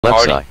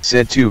Left side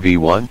said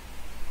 2v1.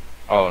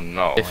 Oh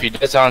no. If he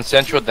does on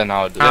Central, then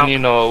I'll do it. Then you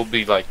know it'll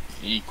be like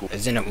equal.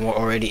 Isn't it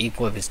already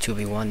equal if it's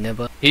 2v1,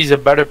 Nibba? He's a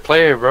better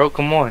player, bro.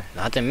 Come on.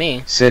 Not than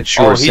me. Said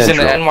sure. Oh, he's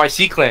Central. in the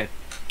NYC clan.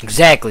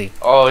 Exactly.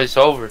 Oh, it's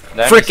over.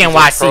 Freaking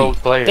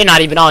YC. They're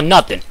not even on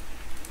nothing.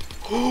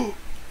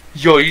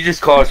 Yo, you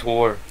just caused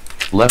war.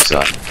 Left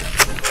side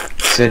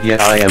said yeah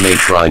I am a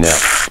try now.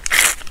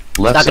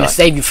 Left Not gonna side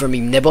save you from me,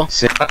 Nibba.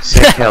 said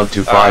count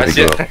to 5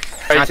 ago.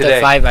 Count to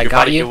 5. I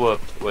got you.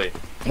 Wait.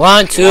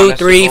 1, 2,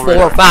 3,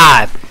 4,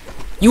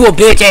 5. You a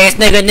bitch ass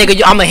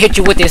nigga. I'ma hit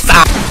you with this 5.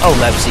 Oh,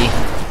 Lepsy.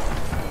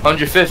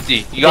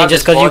 150. You got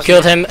just cause you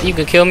killed him, you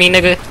can kill me,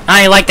 nigga.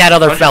 I ain't like that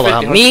other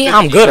fella. Me,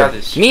 I'm gooder.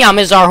 Me, I'm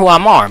Izar who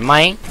I'm are,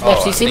 man.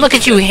 Lepsy, see, look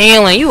at you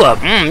healing. You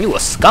a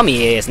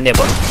scummy ass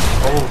nibba.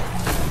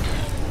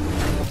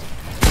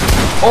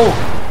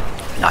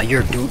 Oh. Nah,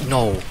 you're dude.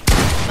 No,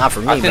 not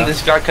for me, I think bro.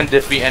 this guy can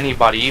defeat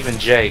anybody, even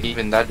Jay.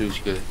 Even that dude's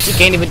good. He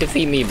can't even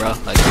defeat me, bro.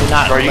 Like, you're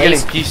not. Bro, you're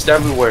getting pieced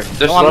everywhere.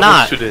 There's no, I'm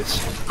not. To this.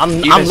 I'm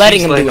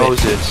letting him do it.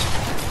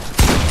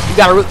 You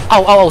gotta.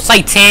 Oh,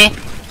 Satan.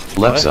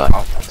 Left side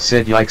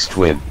said yikes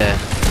twin. Yeah.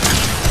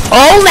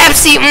 Oh,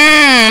 Lepsy. You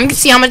can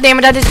see how much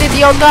damage I just did to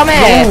your dumb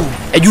ass. No.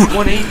 And you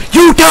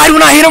died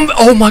when I hit him.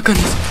 Oh my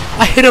goodness.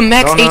 I hit him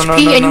max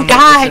HP and you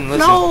died. Listen.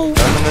 No.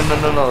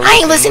 No. I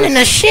ain't listening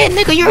to shit,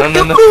 nigga. You're a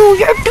doo-doo.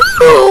 You're a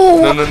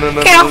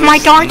doo-doo. Get off my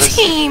darn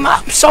team.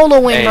 I'm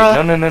soloing,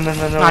 bro. No.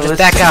 Nah, just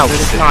back out.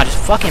 Nah, just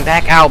fucking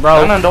back out,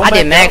 bro. I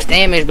did max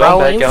damage,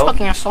 bro. You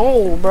fucking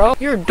soul, bro.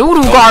 You're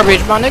doo-doo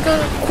garbage, my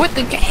nigga. Quit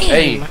the game.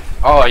 Hey.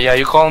 Oh, yeah,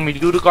 you calling me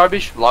doo-doo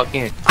garbage? Lock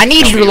in. I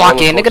need you to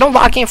lock in, nigga. Don't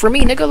lock in for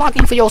me, nigga. Lock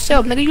in for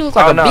yourself, nigga. You look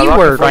like a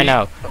B-word right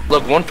now.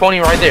 Look, 120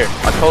 right there.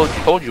 I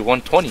told you,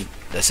 120.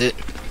 That's it.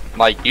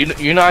 Like,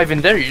 you're not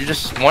even there. You're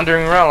just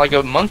wandering around like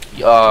a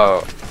monkey.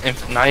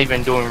 Not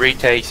even doing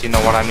retakes, you know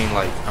what I mean?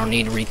 Like, I don't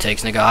need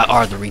retakes, nigga. I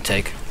are the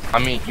retake. I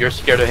mean, you're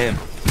scared of him.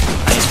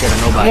 I ain't scared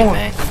of nobody,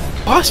 man.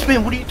 Boss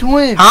man, what are you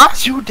doing? Huh?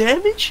 0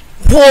 damage?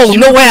 Whoa,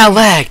 no way I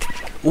lagged.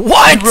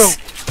 What?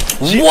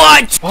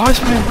 What?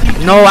 Boss man, what are you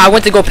doing? No, I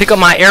went to go pick up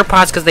my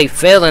AirPods because they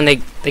fell and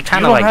they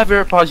kind of like have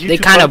AirPods. they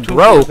kind of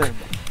broke.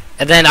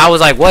 And then I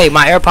was like, wait,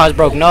 my AirPods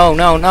broke. No.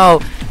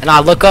 And I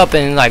look up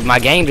and like my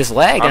game just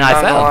lagged and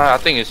I fell. I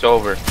think it's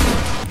over.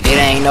 It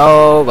ain't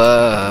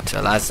over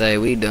till I say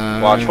we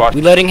done. Watch.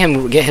 We letting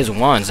him get his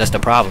ones. That's the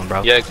problem,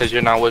 bro. Yeah, because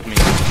you're not with me.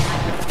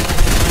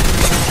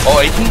 Oh,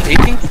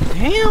 18?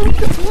 Damn.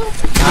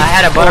 I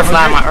had a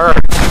butterfly in my ear.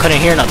 I couldn't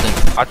hear nothing.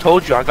 I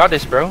told you, I got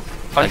this, bro.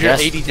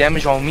 180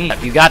 damage on me.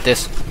 You got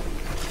this.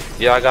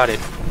 Yeah, I got it.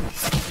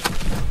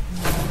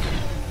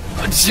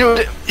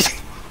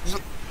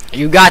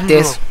 You got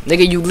this.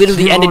 Nigga, you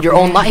literally ended your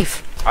own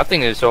life. I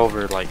think it's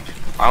over. Like,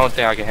 I don't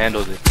think I can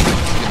handle this. No,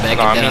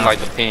 I mean like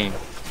the pain.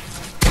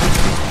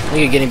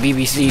 Nigga getting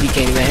BBC, he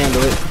can't even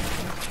handle it.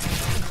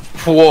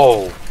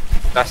 Whoa.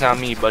 That's not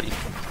me, buddy.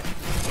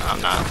 No, I'm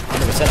not. I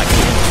never said I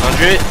can't handle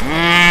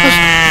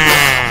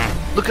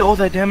 100? Look at all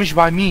that damage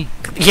by me.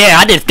 Yeah,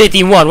 I did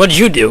 51. What did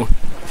you do?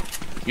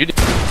 You did.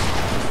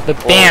 The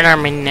banner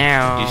me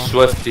now. He's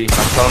Swifty.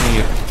 I'm telling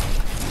you.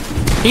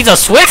 He's a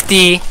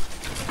Swifty?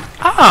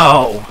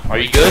 Oh. Are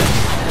you good?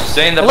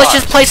 Stay in the Let's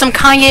just play some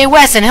Kanye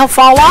West and he'll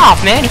fall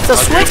off, man. He's a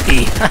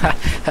Swifty.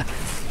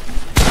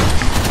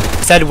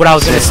 Said what I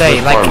was gonna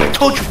say. Like I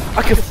told you,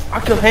 I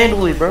could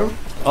handle it, bro.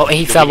 Oh, and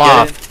he fell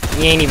off.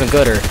 He ain't even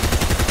gooder.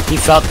 He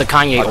felt the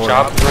Kanye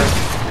aura.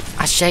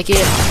 I shake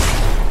it.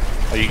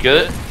 Are you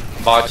good?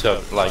 Box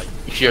up, like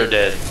you're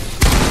dead.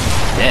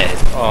 Dead.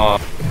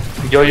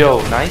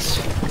 Yo, nice.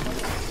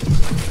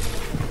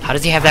 How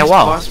does he have that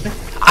wall?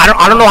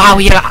 I don't know how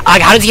he like.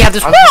 How does he have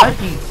this wall?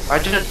 I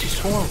did it to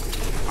swarm.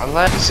 I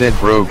like. Said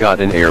bro got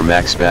an Air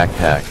Max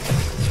backpack.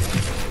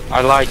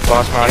 I like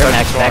boss man. Air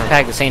Max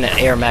backpack. This ain't an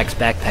Air Max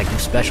backpack. You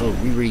special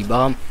Riri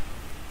bum.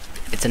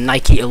 It's a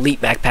Nike Elite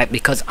backpack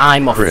because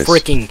I'm a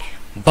freaking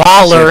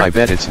baller. Said, I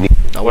bet it's neat.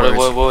 No what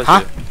was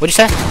huh? It? What'd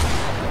you say?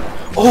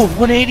 Oh,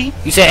 180.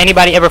 You said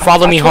anybody ever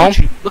follow me home?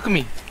 Look at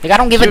me. Like I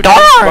don't give a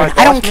darn.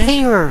 I don't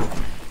care.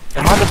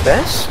 Am I the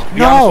best?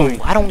 No,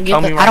 I don't give.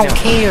 I don't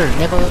care,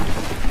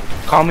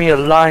 nigga. Call me a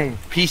lying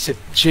piece of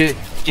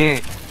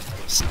chicken.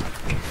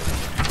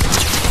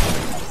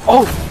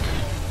 Oh.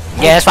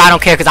 Yeah, that's why I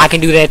don't care, cause I can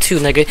do that too,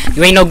 nigga.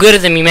 You ain't no gooder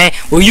than me, man.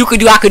 Well, you could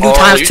do, I could do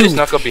times two.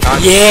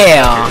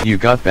 Yeah. You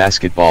got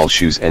basketball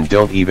shoes and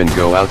don't even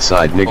go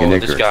outside, nigga.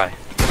 This guy.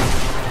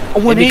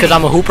 Oh, maybe because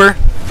I'm a hooper.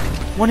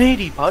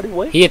 180, buddy.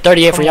 Wait. He hit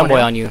 38 for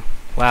Youngboy on you.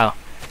 Wow.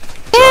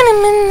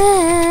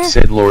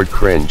 Said Lord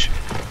Cringe.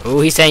 Oh,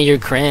 he's saying you're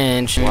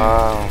cringe.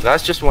 Wow,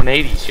 that's just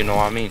 180s, you know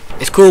what I mean?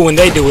 It's cool when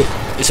they do it.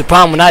 It's a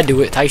problem when I do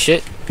it. Type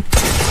shit.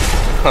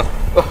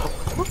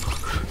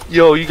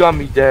 Yo, you got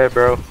me dead,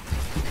 bro.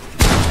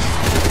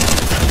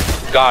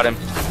 Got him.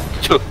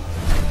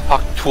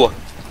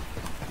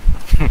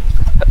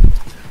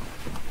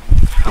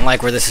 I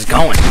like where this is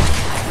going.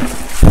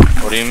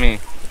 What do you mean?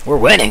 We're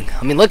winning.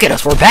 I mean, look at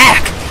us. We're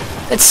back.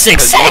 It's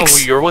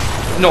 6-6. You're with.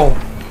 No.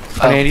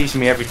 180s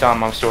me every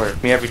time I'm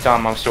stored. Me every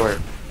time I'm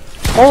stored.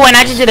 Oh, and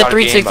I just did a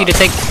 360 to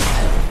take.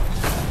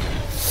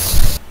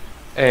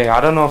 Hey,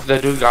 I don't know if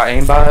that dude got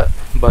aimbot,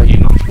 but you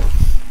know.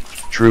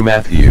 True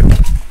Matthew.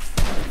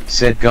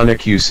 Said gonna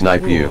Q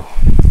snipe you.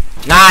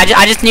 Nah,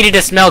 I just needed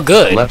to smell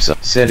good. Lepsa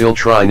said he'll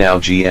try now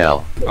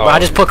GL. Bro, I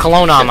just put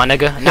cologne on, my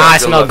nigga. Nah, I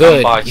smell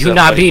good. You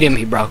not beating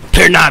me, bro.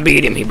 You're not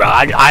beating me, bro.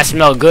 I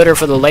smell gooder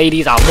for the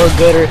ladies. I look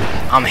gooder.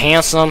 I'm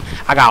handsome.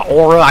 I got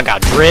aura. I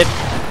got drip.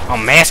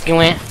 I'm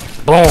masculine.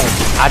 Boom.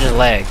 I just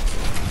lagged.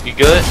 You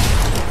good?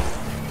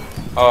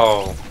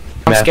 Oh.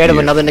 I'm scared of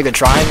another nigga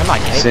trying. I'm not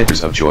gay.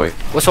 Said of joy.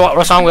 What's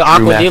wrong with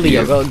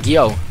Aquadelia,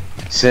 Gyo?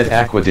 Said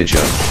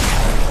Aquadigio.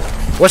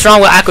 What's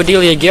wrong with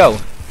Aquadelia,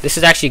 Gyo? This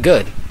is actually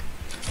good.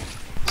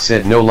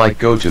 Said no like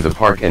go to the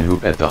park and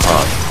hoop at the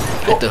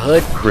hood. At the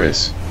hood?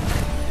 Chris.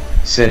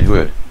 Said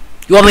hood.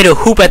 You want me to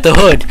hoop at the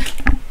hood?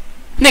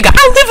 Nigga,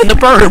 I live in the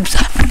burbs.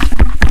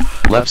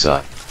 Left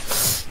side.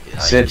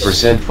 Said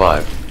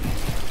 %5.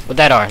 What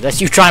that are? That's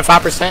you trying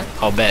 5%?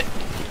 I'll bet.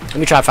 Let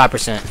me try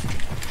 5%.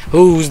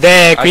 Who's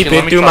there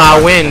creeping through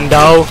my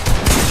window?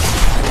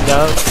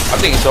 No. I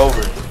think it's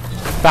over.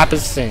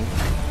 5%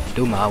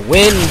 through my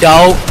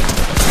window.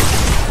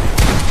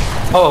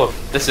 Oh,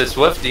 this is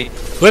Swifty.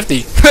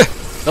 Swifty.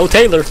 No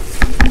Taylor.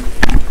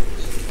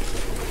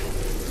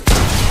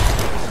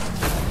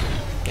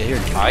 Yeah,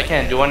 I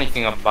can't do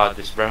anything about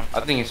this, bro. I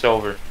think it's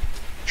over.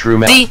 True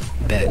Matt.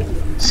 Bet.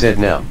 Said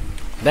no.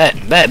 Bet.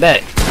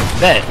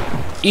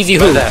 Easy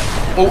who?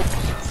 Oh.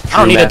 I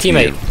don't need a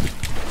teammate.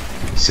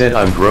 Said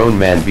I'm grown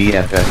man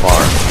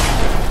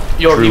BFFR.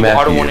 Yo, he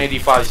auto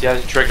 185. He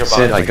has a trigger button.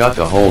 Said I got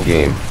the whole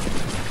game.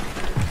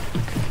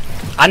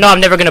 I know I'm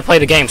never gonna play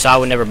the game, so I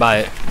would never buy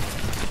it.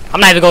 I'm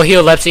not even gonna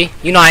heal, Lepsy.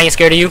 You know I ain't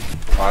scared of you.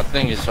 Oh, I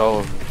think it's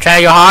over. Try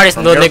your hardest,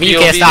 little nigga. You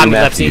can't stop me,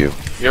 Lepsy.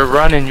 You're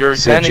running. You're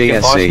said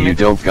JSA you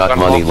don't got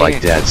money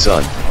like dad,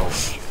 son.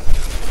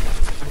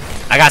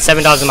 I got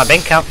 $7 in my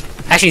bank account.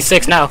 Actually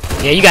 6 now.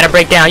 Yeah, you gotta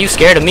break down. You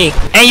scared of me.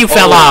 And you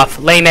fell off,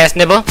 lame ass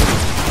nibble.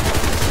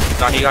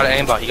 Nah, he got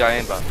an aimbot. He got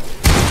an aimbot.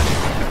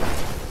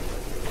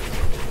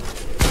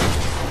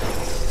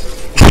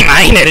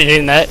 I ain't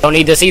editing that. Don't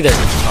need this either.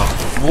 Oh.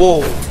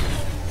 Whoa.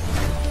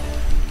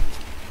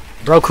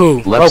 Broke who?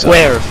 Left Broke side.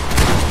 Where?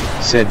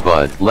 Said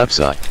Bud. Left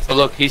side. Oh,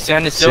 look, he's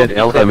standing still. Said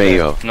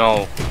LMAO.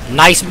 No.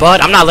 Nice,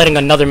 Bud. I'm not letting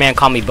another man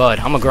call me Bud.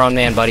 I'm a grown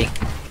man, buddy.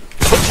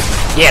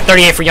 Yeah,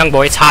 38 for young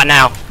boy. It's hot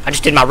now. I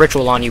just did my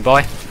ritual on you,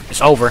 boy.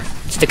 It's over.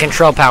 It's the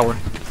control power.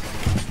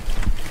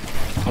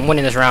 I'm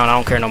winning this round. I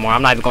don't care no more.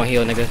 I'm not even gonna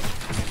heal, nigga.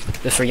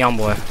 This for young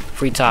boy.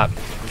 Free top.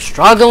 I'm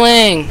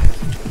struggling.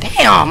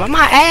 Damn, am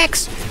I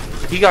axe?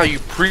 He got you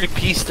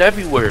pre-pieced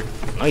everywhere.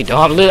 No, you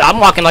don't. I'm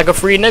walking like a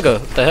free nigga.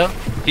 What the hell?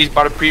 He's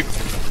about to pre.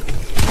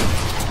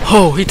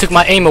 Oh, he took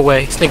my aim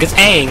away. This nigga's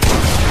aim.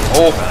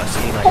 Oh.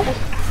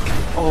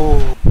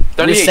 Oh.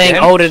 You saying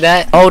oh to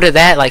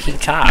that, like he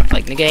chopped.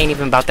 Like nigga ain't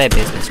even about that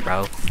business,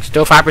 bro.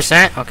 Still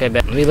 5%? Okay,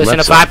 bet. Let me listen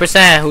to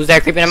 5%. Who's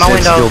that creeping in my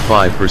window? Still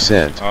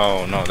 5%.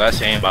 Oh no, that's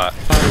aimbot.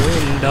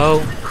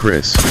 Window.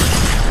 Chris.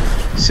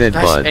 Said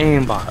That's Bud.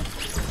 aimbot.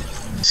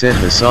 Said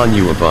Hassan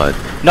you a Bud.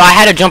 No, I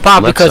had to jump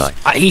out Left because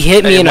he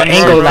hit me in an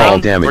angle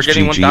like. We're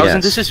getting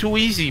 1,000. This is too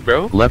easy,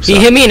 bro. Left he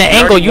side. hit me in an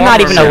angle you're not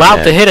even allowed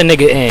man. to hit a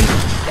nigga in.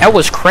 That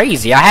was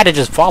crazy. I had to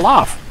just fall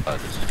off.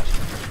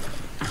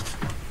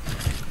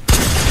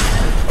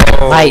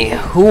 Oh. Like,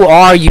 who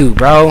are you,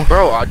 bro?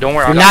 Bro, don't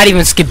worry. You're not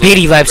even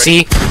skibidi,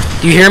 Lepsy.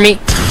 Do you hear me?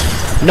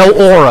 No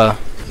aura.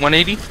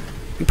 180?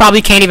 You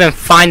probably can't even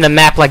find the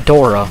map like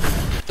Dora.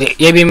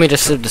 Yeah, let me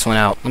just slip this one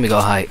out. Let me go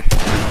height.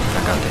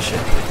 I got this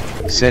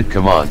shit. Said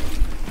come on.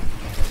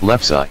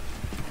 Left side.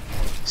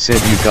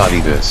 Said you got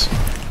this.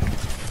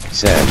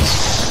 Said.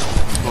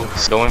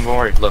 Don't even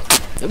worry. Look.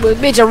 It was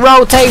bitch a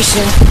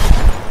rotation.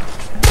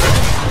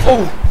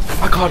 Oh,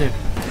 I caught him.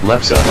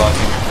 Left side.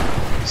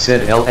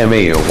 Said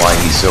LMAO why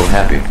he's so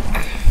happy.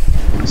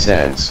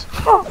 Sans.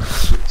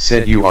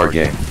 Said you are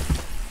gay.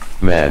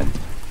 Man.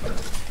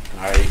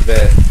 Alright,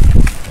 bet.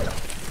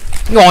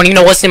 You don't even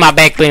know what's in my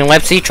back bling,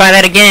 Lepsy. Try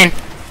that again.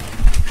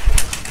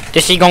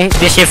 This shit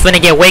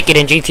finna get wicked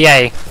in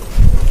GTA.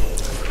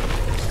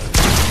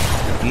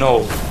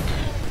 No.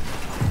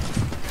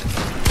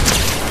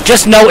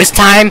 Just know it's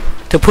time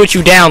to put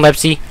you down,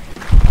 Lepsy.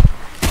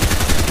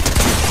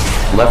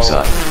 Left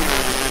side.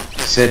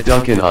 Said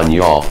Duncan on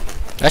y'all.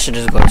 I should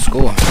just go to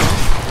school.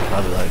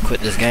 Probably like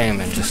quit this game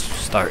and just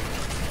start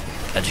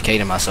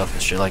educating myself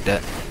and shit like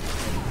that.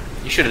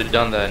 You should have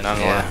done that, not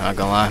gonna lie. Not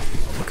gonna lie.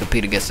 We'll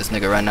compete against this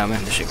nigga right now,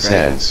 man. This shit crazy.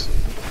 Sans.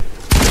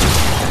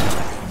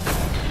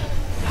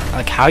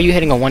 Like, how are you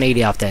hitting a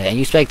 180 off that? And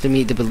you expect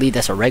me to believe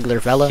that's a regular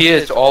fella? He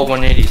is all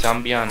 180s,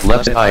 I'm be honest.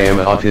 Left I am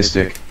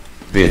autistic.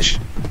 Bitch.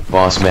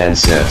 Boss man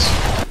says.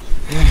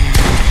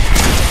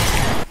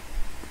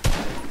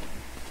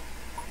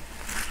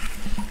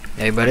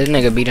 Hey, bro, this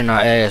nigga beating our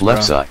ass, bro.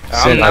 Left side.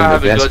 Said I'm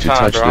the best to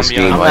touch this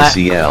game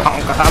ICL.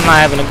 I'm not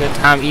having a good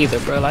time either,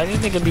 bro. Like, this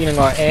nigga beating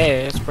our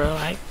ass, bro.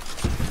 Like,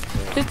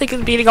 this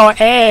nigga's beating our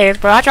ass,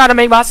 bro. I try to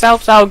make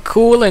myself sound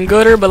cool and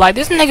gooder, but like,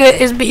 this nigga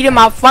is beating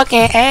my fucking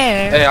ass.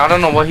 Hey, I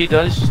don't know what he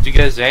does to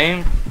get his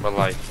aim, but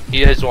like,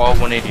 he has all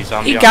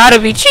 180s. He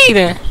gotta be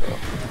cheating.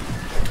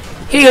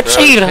 He a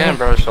cheater. Damn,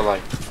 bro, so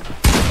like.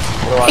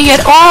 He a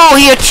cheater.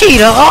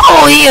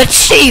 Oh, he a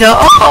cheater.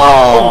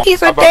 Oh,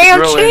 he's a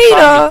damn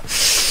cheater.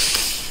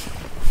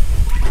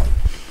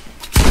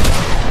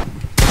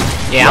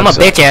 Yeah, I'm a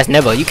bitch ass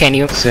nibble. You can't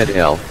even. Said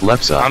L.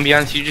 Lepsa. I'm be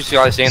honest, you just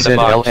gotta stay in the Said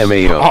box.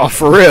 LMAO. Oh,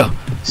 for real.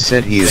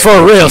 Said he is.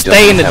 For real,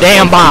 stay in the have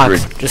damn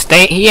 100. box. Just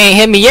stay. He ain't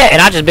hit me yet,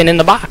 and I just been in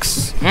the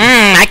box.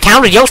 I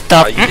counted your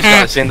stuff. You just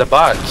gotta stay in the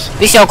box.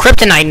 This your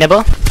kryptonite,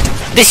 nibble.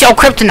 This your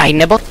kryptonite,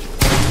 nibble.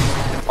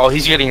 Oh,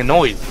 he's getting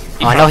annoyed.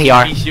 Oh, I know he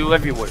are. He's you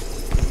everywhere.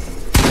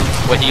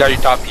 Wait, he got your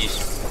top piece.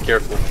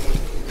 Careful.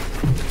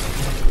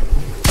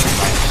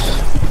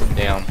 Nice.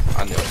 Damn,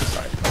 I knew it.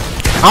 Sorry.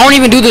 I don't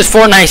even do this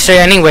Fortnite shit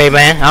anyway,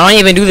 man. I don't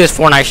even do this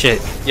Fortnite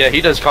shit. Yeah,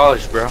 he does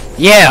college, bro.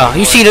 Yeah,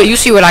 you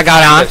see what I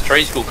got on. That's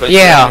trade school, cause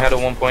yeah. he had a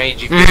 1.8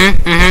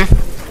 GPA.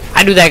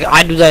 I do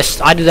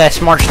that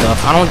smart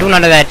stuff. I don't do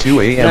none of that. 2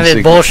 a.m. None of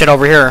this bullshit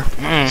over here.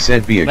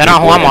 Said be a That good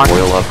not who boy I'm on. and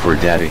oil up for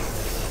daddy.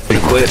 He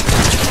quit.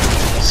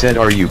 Said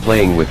are you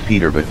playing with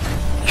Peter but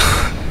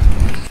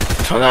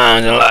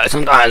Sometimes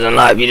in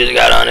life you just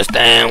gotta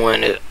understand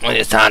when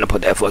it's time to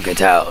put that fucking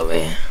towel,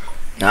 man.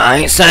 Now I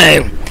ain't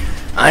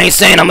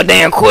saying I'm a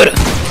damn quitter.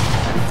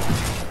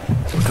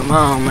 Come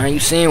on, man, you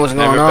seen what's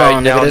going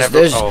on, nigga.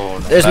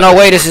 There's no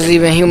way this is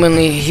even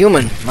humanly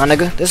human, my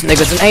nigga. This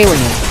nigga's an alien,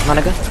 my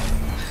nigga.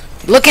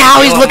 Look at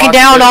how he's looking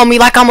down on me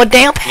like I'm a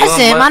damn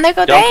peasant, my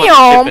nigga.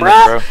 Damn,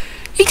 bro.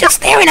 He just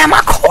staring at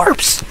my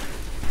corpse.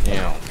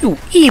 Yeah. You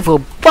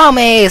evil bum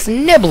ass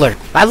nibbler.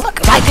 I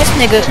look like this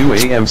nigga. 2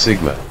 a.m.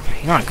 Sigma.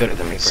 He's not good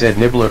than me, bro. Said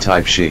nibbler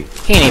type she.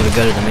 He ain't even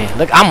good than me.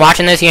 Look, I'm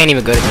watching this. He ain't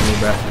even good than me,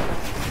 bro.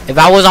 If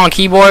I was on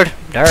keyboard,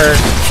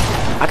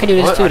 I could do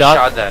this too, dog.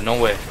 I shot that. No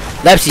way.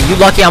 Lepsy, you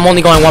lucky I'm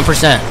only going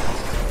 1%.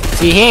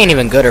 See, he ain't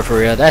even gooder for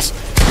real.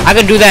 I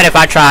could do that if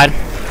I tried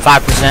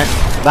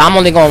 5%, but I'm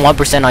only going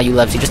 1% on you,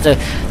 Lepsy. Just to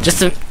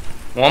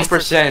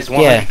 1% is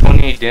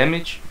 128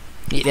 damage.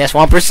 Yeah, that's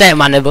 1%,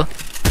 my nigga.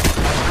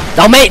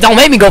 Don't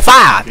make me go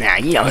 5. Nah,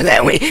 you know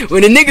that when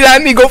the nigga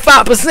like me go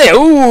 5%.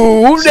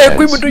 Ooh, who's that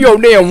creeping through your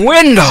damn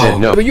window?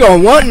 No. But you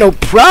don't want no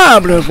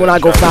problems when I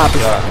go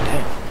 5%.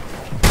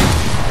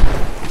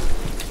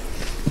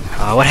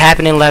 What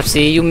happened in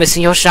Lepsy? You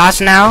missing your shots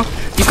now?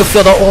 You can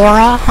feel the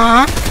aura,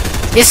 huh?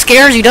 It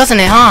scares you, doesn't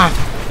it, huh?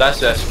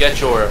 That's a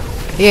sketch aura.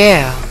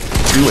 Yeah.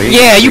 2 a.m.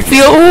 Yeah, you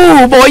feel.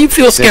 Ooh, boy, you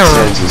feel scared.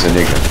 Sense is a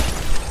nigga.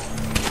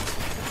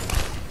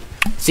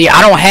 See,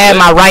 I don't have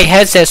my right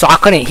headset, so I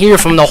couldn't hear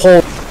from the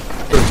whole.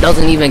 It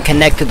doesn't even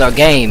connect to the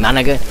game, my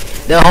nigga.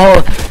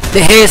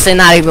 The headset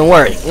not even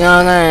work. You know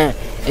what I'm saying?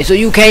 And so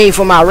you came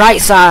from my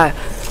right side,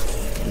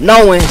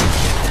 knowing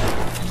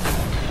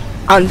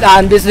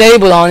I'm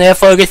disabled on that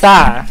fucking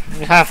side.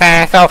 You know what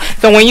I'm saying?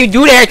 So when you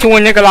do that to a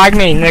nigga like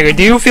me, nigga,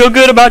 do you feel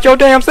good about your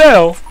damn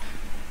self?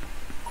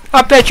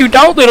 I bet you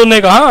don't, little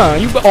nigga, huh?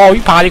 You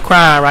probably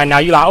crying right now.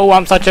 You like, oh,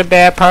 I'm such a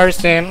bad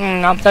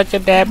person. I'm such a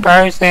bad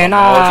person.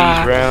 All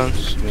these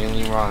rounds,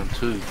 mainly round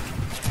 2.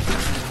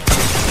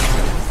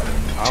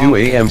 2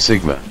 a.m.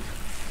 Sigma.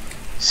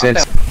 Said.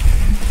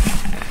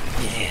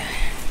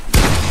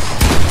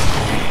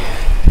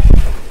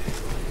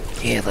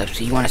 Yeah,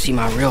 Lepsy, you wanna see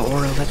my real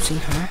aura, Lepsy,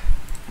 huh?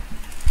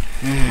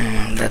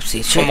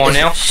 Lepsy, shit, Come on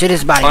now. Shit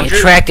is about to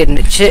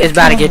get shit is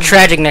about to get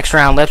tragic next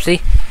round,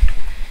 Lepsy.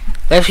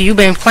 Lepsy, you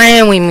been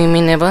playing with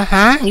me, nibba,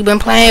 huh? You been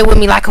playing with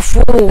me like a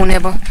fool,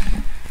 nibba.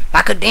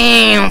 Like a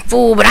damn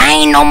fool, but I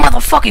ain't no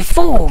motherfucking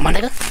fool, my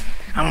nigga.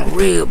 I'm a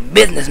real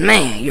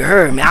businessman, you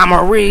heard me? I'm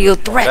a real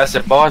threat. That's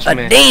a boss man.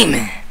 A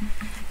demon.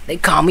 They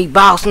call me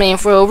boss man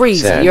for a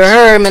reason. Sans. You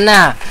heard me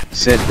now.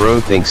 Said bro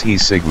thinks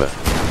he's Sigma.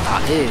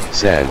 Oh, dude.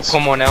 Sans.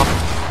 Come on now.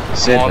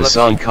 Said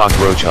Hassan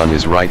Cockroach on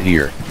his right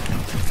here.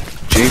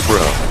 J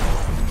bro.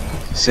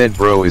 Said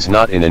bro is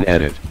not in an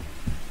edit.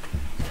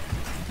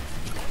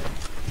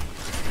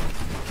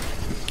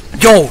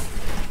 Yo.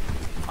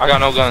 I got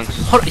no guns.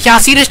 Y'all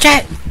see this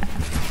chat?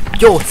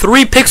 Yo,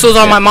 3 pixels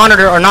on my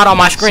monitor are not on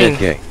my screen. Said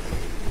gay.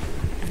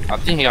 I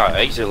think he got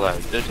exit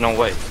lag. There's no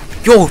way.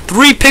 Yo,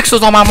 3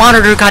 pixels on my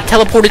monitor got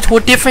teleported to a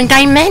different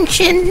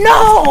dimension.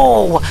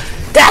 No!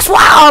 That's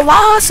why I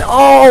lost.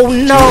 Oh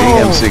no! 2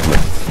 a.m. Sigma.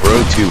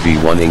 Bro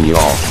 2v1ing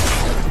y'all.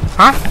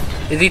 Huh?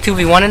 Is he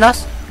 2v1ing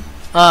us?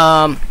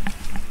 Of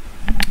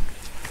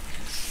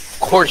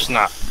course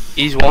not.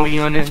 He's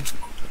 1v1ing.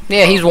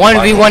 Yeah, he's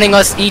 1v1ing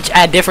us each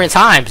at different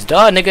times.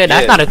 Duh, nigga,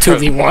 that's not a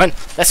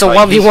 2v1. That's a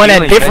 1v1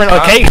 at different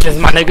occasions,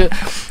 my nigga.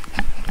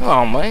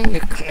 Oh man,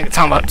 nigga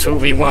talking about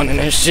 2v1 and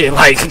that shit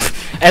like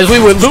as we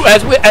would lose,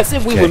 as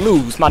if we would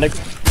lose, my nigga.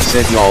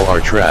 Said y'all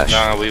are trash.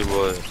 Nah, we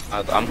would.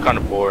 I'm kind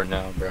of bored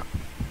now, bro.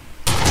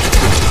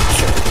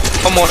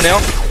 Come on now.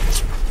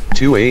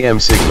 2 a.m.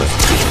 Sigma.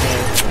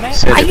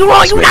 You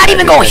not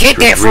even gonna hit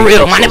that for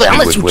real, my nigga,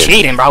 unless you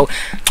cheating, bro.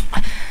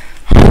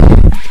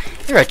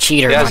 You're a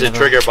cheater, He has a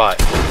trigger bot.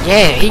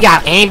 Yeah, he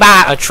got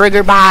aimbot, a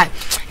trigger bot.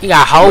 He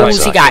got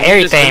hoes, he got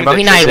everything, bro.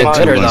 He not even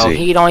gooder though.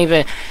 He don't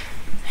even.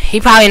 He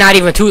probably not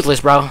even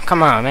toothless, bro.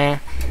 Come on, man.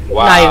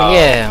 Wow. Not even,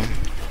 yeah.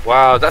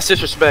 Wow, that's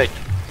disrespect.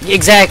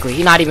 Exactly.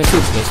 He not even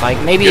toothless. Like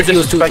maybe if he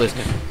was toothless.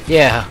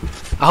 Yeah.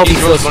 I hope he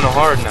feels going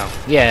hard now.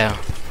 Yeah.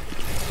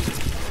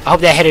 I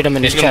hope that hit him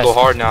in his He's chest. gonna go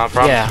hard now, I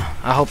promise. Yeah,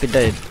 I hope it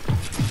did.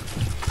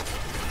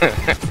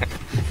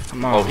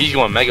 Come on. Oh, he's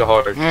going mega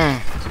hard.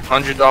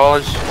 $100,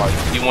 like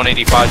he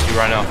 185 you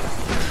right now.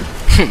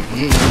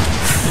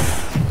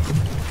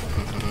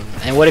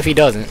 And what if he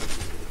doesn't?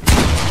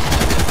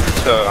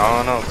 I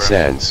don't know, bro.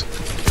 Sans.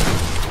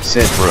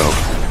 Said bro.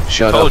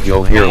 Shut up,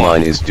 your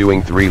hairline is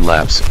doing 3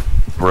 laps.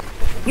 Bro.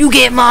 You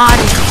get mod.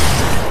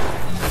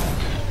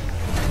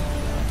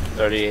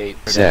 38.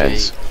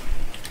 Sans.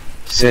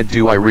 Said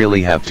do I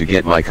really have to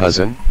get my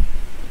cousin?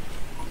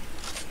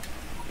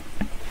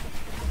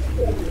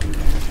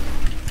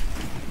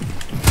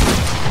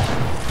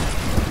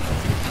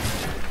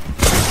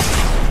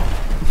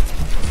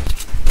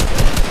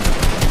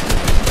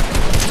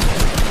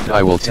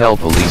 I will tell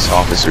police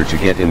officer to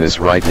get in this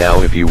right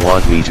now if you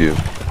want me to.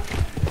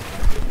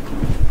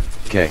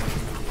 K.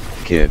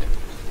 Kid.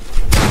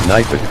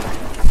 Knife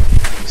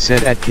it.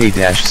 Set at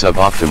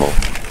K-suboptimal.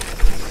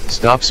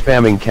 Stop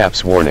spamming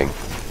caps warning.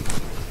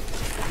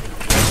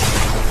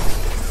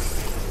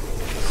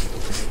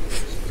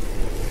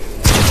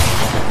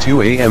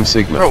 Two AM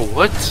Sigma. Bro,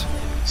 what?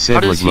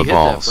 Said Ligma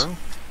balls.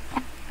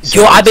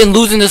 Yo, I've been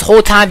losing this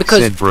whole time because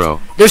said bro.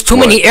 There's too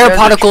many air There's a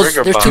particles.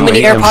 trigger There's too button.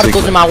 many air 2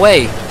 particles Sigma. in my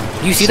way.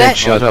 You see Said that?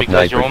 shut up,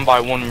 Because your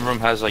Niper. 1x1 room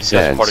has like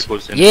Sans. dust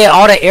particles in it. Yeah,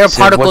 all the air Said,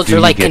 what particles do are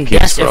you like get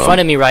condensed in from?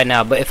 front of me right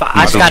now. But if I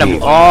just gotta.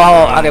 15.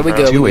 Oh, okay, we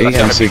good. 2 We good.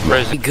 AM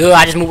Sigma. We good.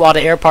 I just move all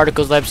the air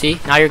particles, Lepsy.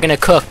 Now you're gonna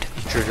cooked.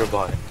 Trigger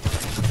bot.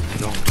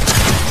 No.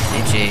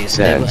 NJ's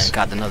Sans. Nibba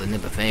got another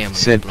Nibba family.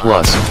 Said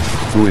Blind.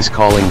 plus. Who is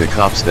calling the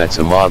cops? That's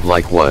a mod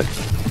like what?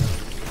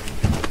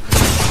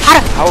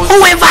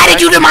 Who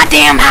invited you to my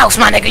damn house,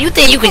 my nigga? You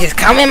think you can just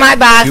come in my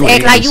box, 2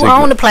 act like you Sigma.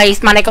 own the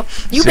place, my nigga?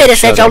 You Six, better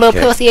set shut your up,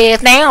 little kid. pussy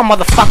ass down,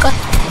 motherfucker.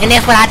 And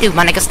that's what I do,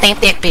 my nigga. Stamp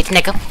that bitch,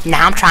 nigga.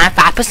 Now I'm trying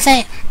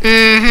 5%.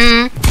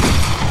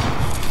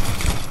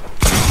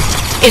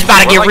 It's about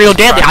to We're get like real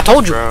deadly. I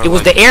told you. bro, It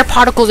was like, the air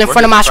particles in we're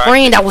front of my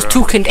screen distracted, that was bro.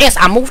 too condensed.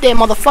 I moved that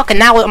motherfucker.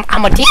 Now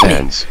I'm a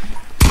demon. Sans.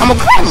 I'm a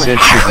gremlin. Said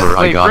Sigma,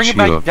 I Wait, got bring it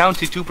back you. down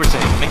to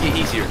 2%. Make it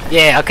easier.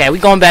 Yeah, okay, we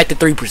going back to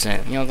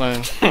 3%. You know what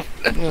I'm saying?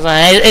 You know what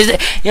I'm saying?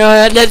 You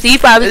know, Lefty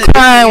probably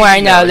crying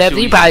right now.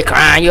 Lefty probably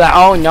crying. You're like,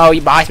 oh no,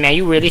 you boss man,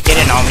 you really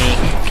shitting on me.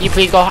 Can you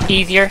please go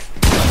easier?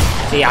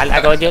 See,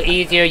 I go do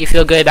easier. You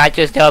feel good about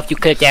yourself. You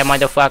cook that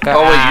motherfucker.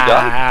 Oh, wait, you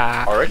done?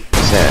 Alright.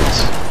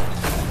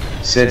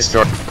 Sans. Said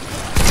start.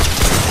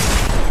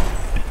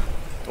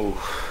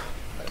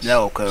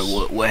 No,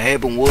 cause what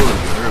happened was,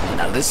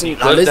 now listen,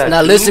 Does that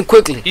too? listen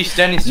quickly. He's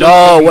standing still.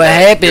 No, looking what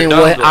back. happened? You're done,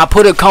 What though. I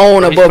put a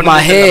cone Bro, he's above putting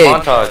my this in the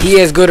head. montage. He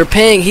has good a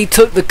ping. He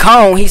took the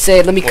cone. He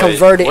said, "Let me Wait,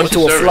 convert it what's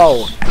into the a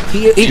flow." service?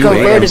 He 2 AM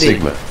converted it.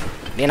 Sigma.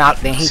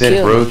 Then he Said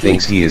killed bro me.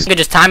 thinks he is. You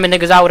just timing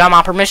niggas out without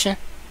my permission.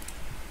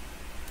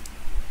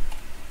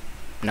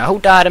 Now who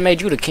died and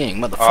made you the king,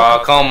 motherfucker?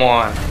 Oh, come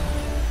on.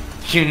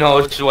 You know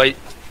it's like.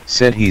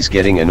 Said he's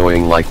getting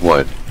annoying like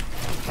what?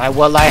 Like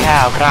what? Like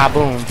how?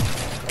 Kaboom.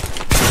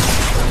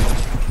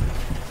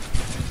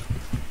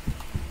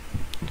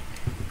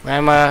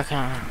 Grandma,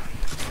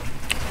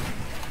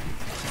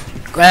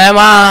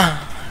 Grandma,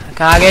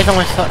 can I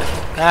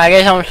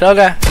get some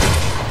sugar?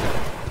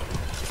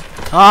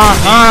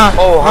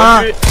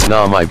 Oh, 100?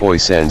 Nah, my boy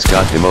Sans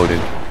got demoted.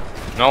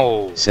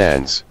 No.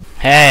 Sans.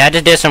 Hey, I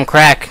just did some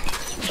crack.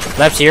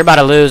 Lepsy, you're about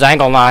to lose. I ain't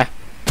gonna lie.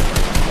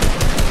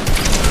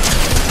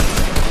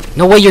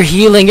 No way you're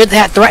healing. You're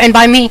that threatened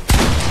by me?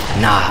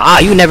 Nah,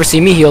 you never see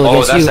me heal Oh,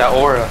 against that's you. that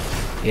aura.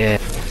 Yeah.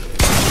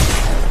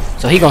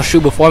 So he gonna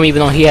shoot before me even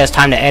though he has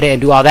time to edit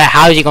and do all that.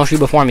 How is he gonna shoot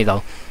before me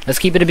though? Let's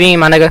keep it a beam,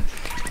 my nigga.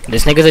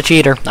 This nigga's a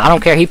cheater. I don't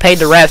care. He paid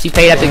the reps. He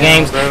paid at the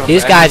games. bro.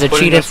 This And guy's a he's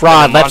putting cheating us in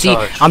fraud, the Lepsy.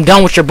 montage. I'm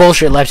done with your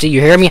bullshit, Lepsy.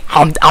 You hear me?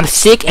 I'm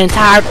sick and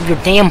tired of your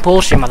damn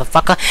bullshit,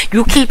 motherfucker.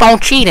 You keep on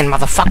cheating,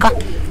 motherfucker.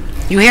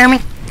 You hear me?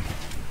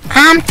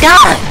 I'm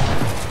done.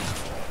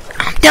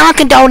 I'm done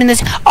condoning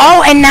this.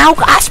 Oh, and now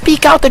I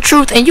speak out the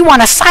truth and you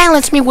wanna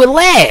silence me with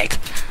lag.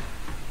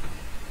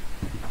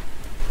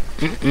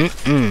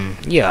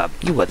 Yeah,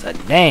 you was a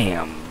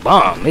damn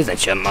bum,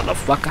 isn't you,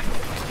 motherfucker?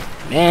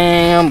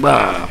 Damn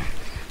bum.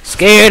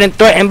 Scared and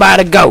threatened by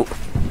the goat.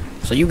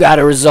 So you got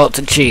a result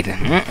to cheating.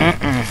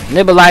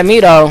 Nibble like me,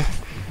 though.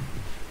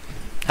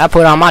 I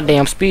put on my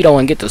damn Speedo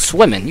and get to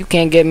swimming. You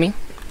can't get me.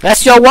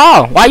 That's your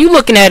wall. Why you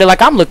looking at it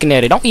like I'm looking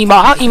at it? Don't emo.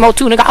 I'll emo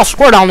too, nigga. I'll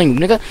squirt on you,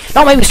 nigga.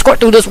 Don't make me squirt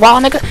through this wall,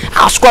 nigga.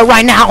 I'll squirt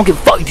right now. I don't give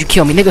a fuck if you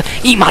kill me, nigga.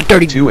 Eat my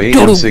dirty 2 AM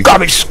doodle Sigma.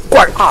 garbage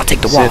squirt. I'll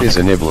take the wall. Said is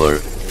a nibbler.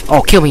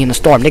 Oh, kill me in the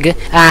storm, nigga.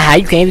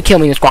 You can't even kill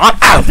me in the storm. I'm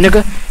out,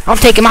 nigga. I'm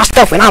taking my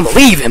stuff and I'm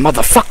leaving,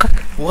 motherfucker.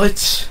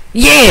 What?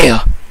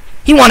 Yeah.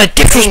 You wanna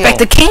disrespect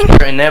the king?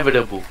 You're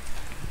inevitable.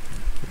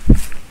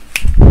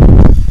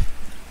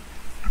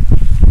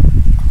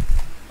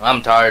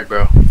 I'm tired,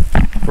 bro.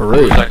 For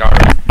real. It's like,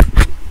 alright.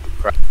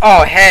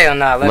 Oh, hell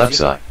no. Left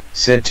side.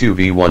 Said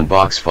 2v1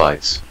 box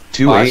fights.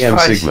 2 AM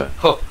Sigma.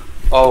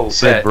 Oh,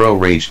 Said bet. bro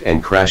raged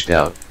and crashed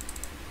out.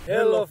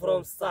 Hello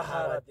from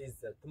Sahara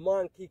Desert.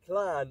 Monkey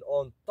Clan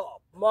on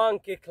top.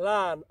 Monkey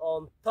Clan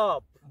on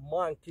top.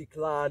 Monkey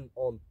Clan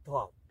on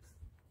top.